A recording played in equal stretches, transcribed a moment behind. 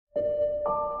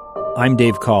I'm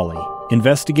Dave Cawley,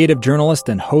 investigative journalist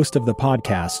and host of the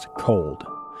podcast Cold.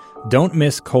 Don't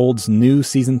miss Cold's new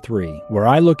Season 3, where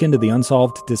I look into the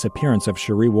unsolved disappearance of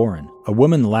Sheree Warren, a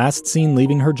woman last seen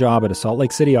leaving her job at a Salt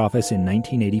Lake City office in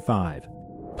 1985.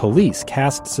 Police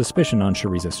cast suspicion on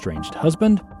Sheree's estranged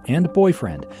husband and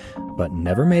boyfriend, but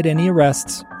never made any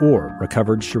arrests or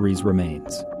recovered Sheree's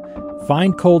remains.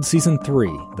 Find Cold Season 3,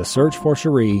 The Search for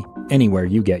Sheree, anywhere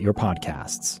you get your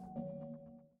podcasts.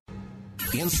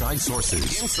 Inside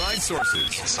Sources. Inside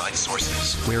Sources. Inside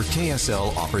Sources. Where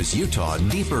KSL offers Utah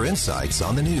deeper insights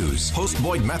on the news. Host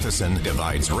Boyd Matheson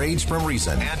divides rage from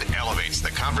reason and elevates the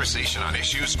conversation on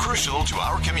issues crucial to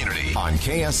our community. On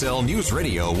KSL News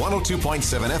Radio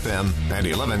 102.7 FM and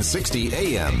 1160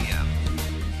 AM.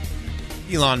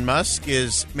 Elon Musk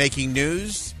is making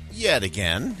news yet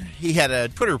again. He had a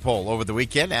Twitter poll over the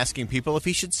weekend asking people if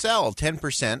he should sell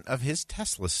 10% of his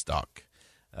Tesla stock.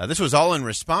 This was all in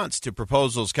response to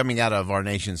proposals coming out of our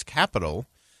nation's capital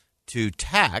to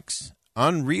tax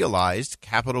unrealized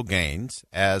capital gains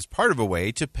as part of a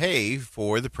way to pay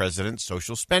for the president's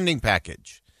social spending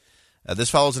package. This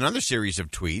follows another series of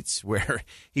tweets where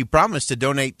he promised to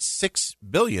donate $6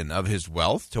 billion of his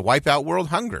wealth to wipe out world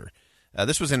hunger.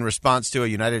 This was in response to a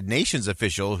United Nations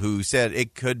official who said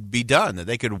it could be done, that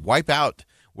they could wipe out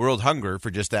world hunger for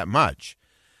just that much,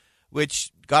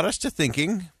 which got us to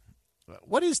thinking,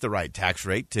 what is the right tax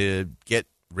rate to get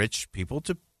rich people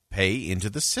to pay into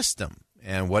the system?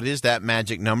 And what is that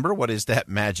magic number? What is that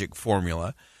magic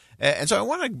formula? And so I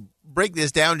want to break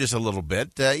this down just a little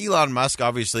bit. Elon Musk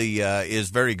obviously is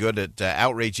very good at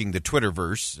outraging the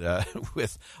Twitterverse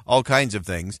with all kinds of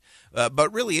things.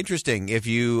 But really interesting, if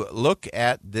you look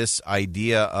at this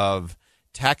idea of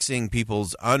taxing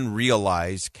people's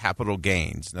unrealized capital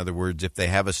gains. In other words, if they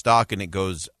have a stock and it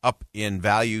goes up in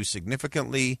value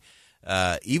significantly,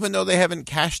 even though they haven't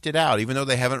cashed it out, even though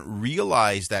they haven't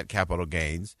realized that capital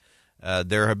gains,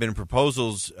 there have been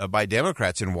proposals by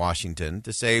Democrats in Washington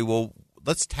to say, well,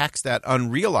 let's tax that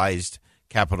unrealized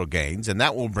capital gains, and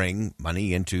that will bring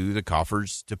money into the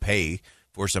coffers to pay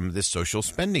for some of this social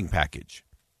spending package.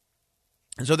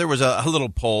 And so there was a little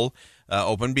poll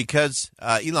open because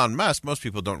Elon Musk, most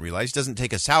people don't realize, doesn't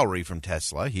take a salary from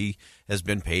Tesla. He has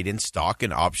been paid in stock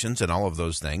and options and all of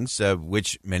those things,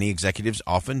 which many executives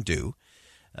often do.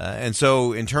 And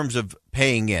so in terms of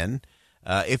paying in,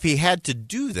 if he had to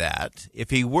do that, if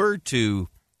he were to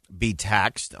be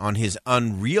taxed on his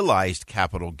unrealized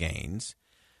capital gains,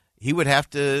 he would have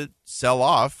to sell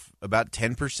off about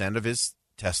 10% of his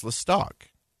Tesla stock.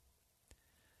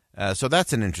 So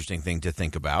that's an interesting thing to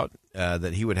think about,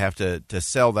 that he would have to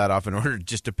sell that off in order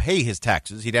just to pay his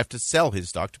taxes. He'd have to sell his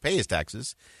stock to pay his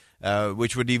taxes,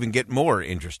 which would even get more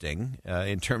interesting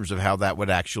in terms of how that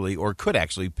would actually or could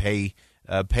actually be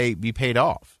paid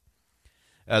off.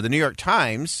 The New York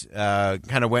Times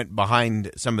kind of went behind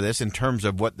some of this in terms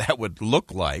of what that would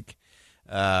look like.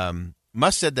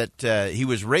 Musk said that he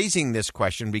was raising this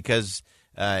question because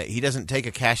he doesn't take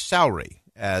a cash salary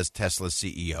as Tesla's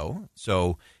CEO,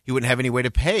 so he wouldn't have any way to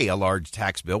pay a large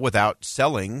tax bill without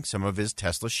selling some of his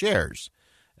Tesla shares.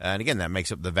 And again, that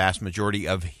makes up the vast majority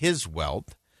of his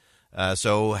wealth.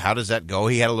 So how does that go?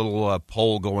 He had a little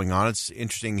poll going on. It's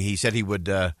interesting. He said he would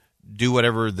do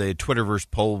whatever the Twitterverse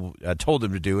poll told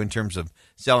him to do in terms of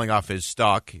selling off his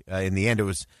stock. In the end, it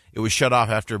was shut off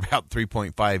after about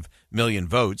 3.5 million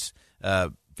votes,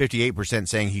 58%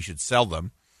 saying he should sell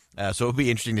them. So it'll be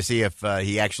interesting to see if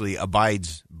he actually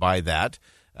abides by that.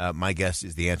 My guess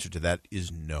is the answer to that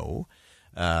is no.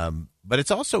 But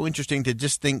it's also interesting to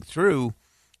just think through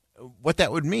what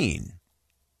that would mean.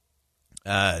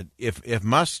 If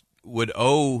Musk would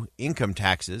owe income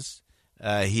taxes,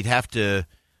 he'd have to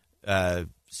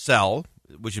sell,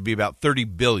 which would be about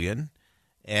 $30 billion.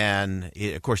 And,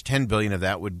 of course, $10 billion of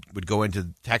that would go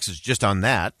into taxes just on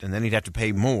that, and then he'd have to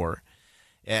pay more.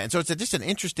 And so it's just an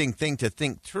interesting thing to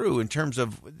think through in terms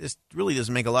of this really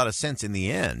doesn't make a lot of sense in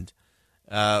the end.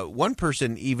 One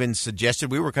person even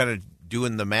suggested, we were kind of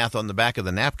doing the math on the back of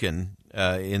the napkin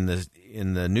in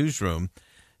the newsroom,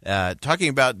 talking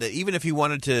about that even if he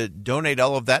wanted to donate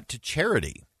all of that to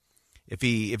charity, if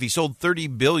he sold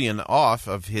 $30 billion off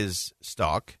of his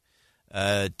stock,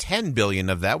 $10 billion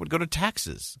of that would go to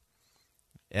taxes.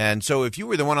 And so if you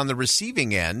were the one on the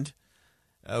receiving end,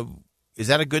 is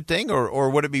that a good thing, or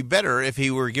would it be better if he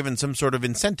were given some sort of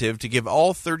incentive to give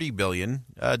all $30 billion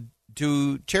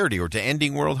to charity or to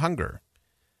ending world hunger?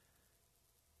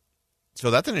 So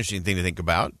that's an interesting thing to think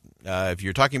about. If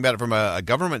you're talking about it from a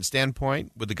government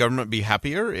standpoint, would the government be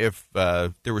happier if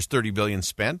there was $30 billion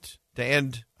spent to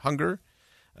end hunger,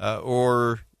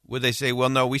 or would they say, well,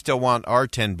 no, we still want our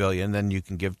 $10 billion, then you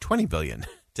can give $20 billion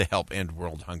to help end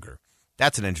world hunger.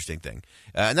 That's an interesting thing.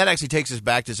 And that actually takes us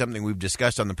back to something we've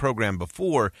discussed on the program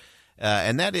before,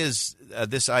 and that is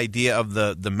this idea of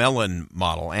the Mellon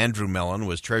model. Andrew Mellon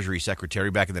was Treasury Secretary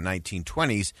back in the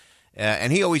 1920s,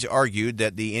 and he always argued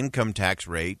that the income tax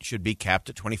rate should be capped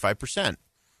at 25%.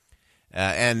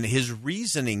 And his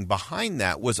reasoning behind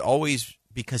that was always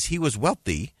because he was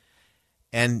wealthy,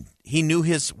 and he knew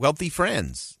his wealthy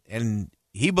friends. And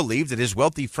he believed that his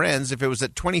wealthy friends, if it was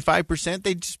at 25%,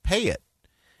 they'd just pay it.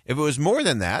 If it was more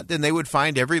than that, then they would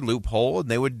find every loophole, and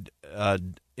they would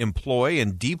employ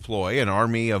and deploy an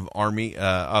army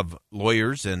of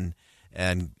lawyers and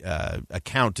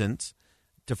accountants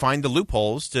to find the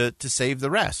loopholes to save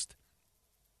the rest.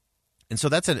 And so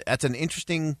that's an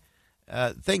interesting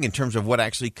thing in terms of what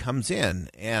actually comes in.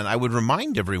 And I would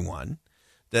remind everyone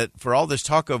that for all this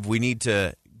talk of we need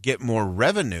to get more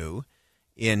revenue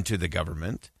into the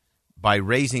government by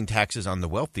raising taxes on the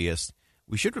wealthiest,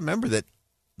 we should remember that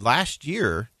last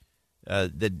year,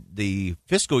 the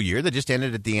fiscal year that just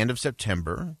ended at the end of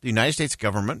September, the United States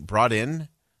government brought in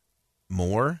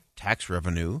more tax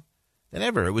revenue than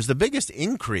ever. It was the biggest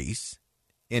increase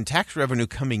in tax revenue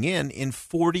coming in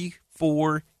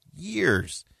 44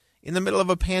 years, in the middle of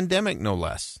a pandemic, no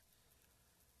less.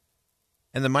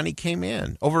 And the money came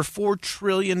in. Over $4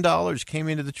 trillion came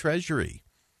into the Treasury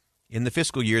in the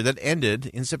fiscal year that ended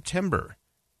in September.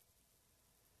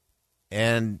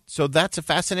 And so that's a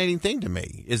fascinating thing to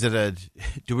me.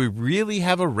 Do we really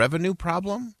have a revenue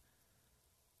problem?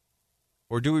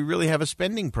 Or do we really have a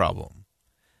spending problem?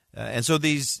 And so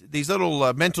these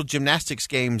little mental gymnastics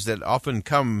games that often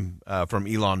come from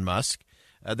Elon Musk,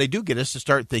 they do get us to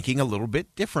start thinking a little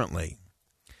bit differently.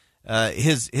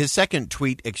 His second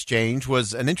tweet exchange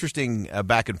was an interesting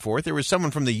back and forth. There was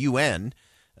someone from the UN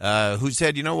who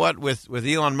said, you know what, with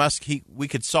Elon Musk, we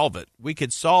could solve it. We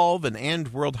could solve and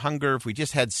end world hunger if we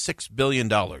just had $6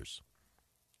 billion.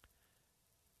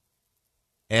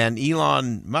 And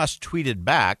Elon Musk tweeted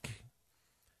back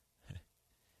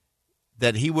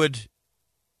that he would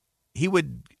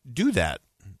do that.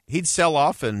 He'd sell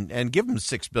off and give them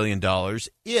 $6 billion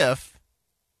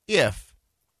if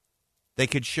they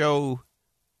could show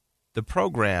the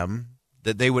program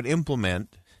that they would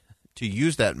implement to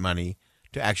use that money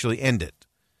to actually end it.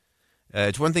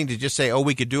 It's one thing to just say,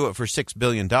 we could do it for $6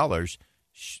 billion.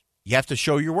 You have to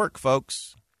show your work,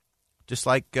 folks. Just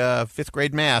like fifth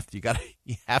grade math, you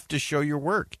have to show your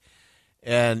work.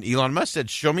 And Elon Musk said,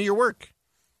 show me your work.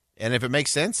 And if it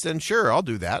makes sense, then sure, I'll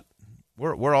do that.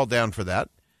 We're all down for that.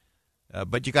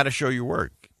 But you got to show your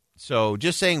work. So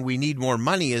just saying we need more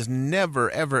money is never,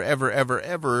 ever, ever, ever,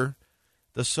 ever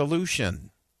the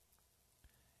solution.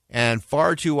 And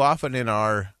far too often in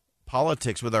our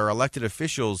politics with our elected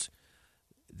officials,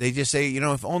 they just say,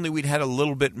 if only we'd had a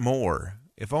little bit more,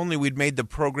 if only we'd made the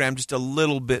program just a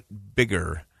little bit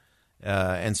bigger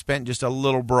and spent just a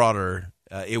little broader,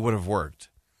 it would have worked.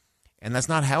 And that's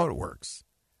not how it works.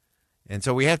 And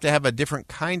so we have to have a different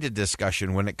kind of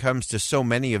discussion when it comes to so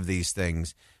many of these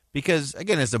things. Because,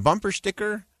 again, as a bumper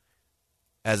sticker,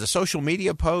 as a social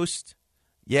media post,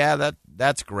 yeah,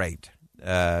 that's great.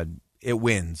 It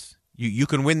wins. You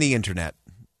can win the internet.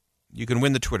 You can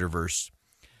win the Twitterverse.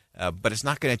 But it's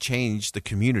not going to change the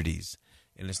communities.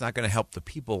 And it's not going to help the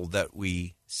people that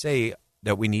we say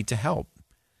that we need to help.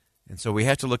 And so we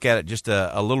have to look at it just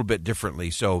a little bit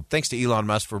differently. So thanks to Elon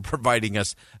Musk for providing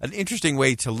us an interesting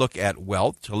way to look at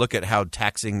wealth, to look at how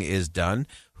taxing is done,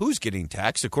 who's getting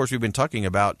taxed. Of course, we've been talking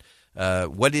about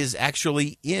what is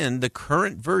actually in the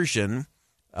current version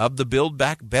of the Build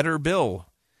Back Better bill.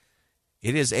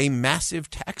 It is a massive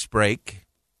tax break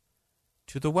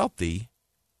to the wealthy,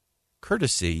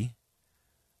 courtesy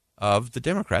of the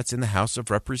Democrats in the House of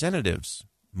Representatives,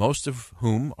 most of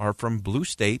whom are from blue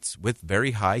states with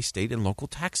very high state and local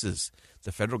taxes.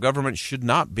 The federal government should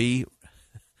not be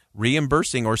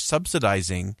reimbursing or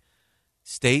subsidizing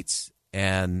states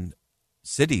and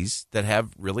cities that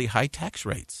have really high tax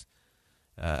rates,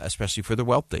 especially for the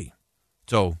wealthy.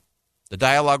 So the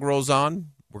dialogue rolls on.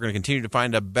 We're going to continue to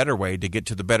find a better way to get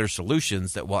to the better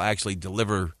solutions that will actually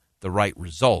deliver the right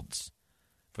results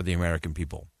for the American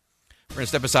people. We're going to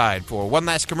step aside for one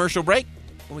last commercial break.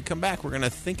 When we come back, we're going to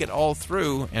think it all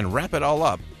through and wrap it all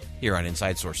up here on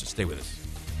Inside Sources. Stay with us.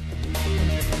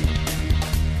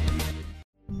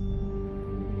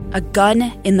 A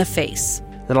gun in the face.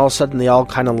 Then all of a sudden, they all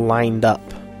kind of lined up.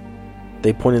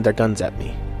 They pointed their guns at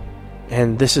me.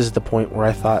 And this is the point where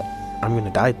I thought, I'm going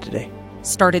to die today.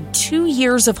 Started 2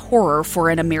 years of horror for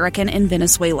an American in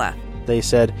Venezuela. They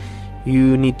said,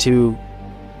 you need to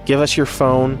give us your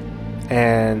phone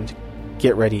and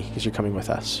get ready because you're coming with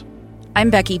us. I'm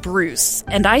Becky Bruce,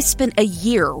 and I spent a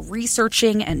year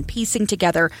researching and piecing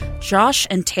together Josh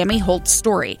and Tammy Holt's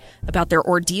story about their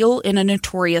ordeal in a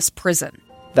notorious prison.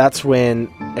 That's when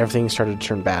everything started to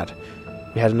turn bad.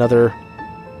 We had another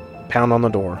pound on the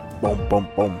door. Boom, boom,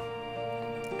 boom.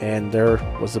 And there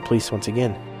was the police once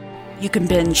again. You can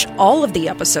binge all of the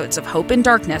episodes of Hope in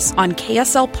Darkness on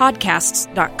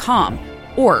KSLPodcasts.com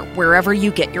or wherever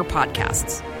you get your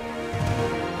podcasts.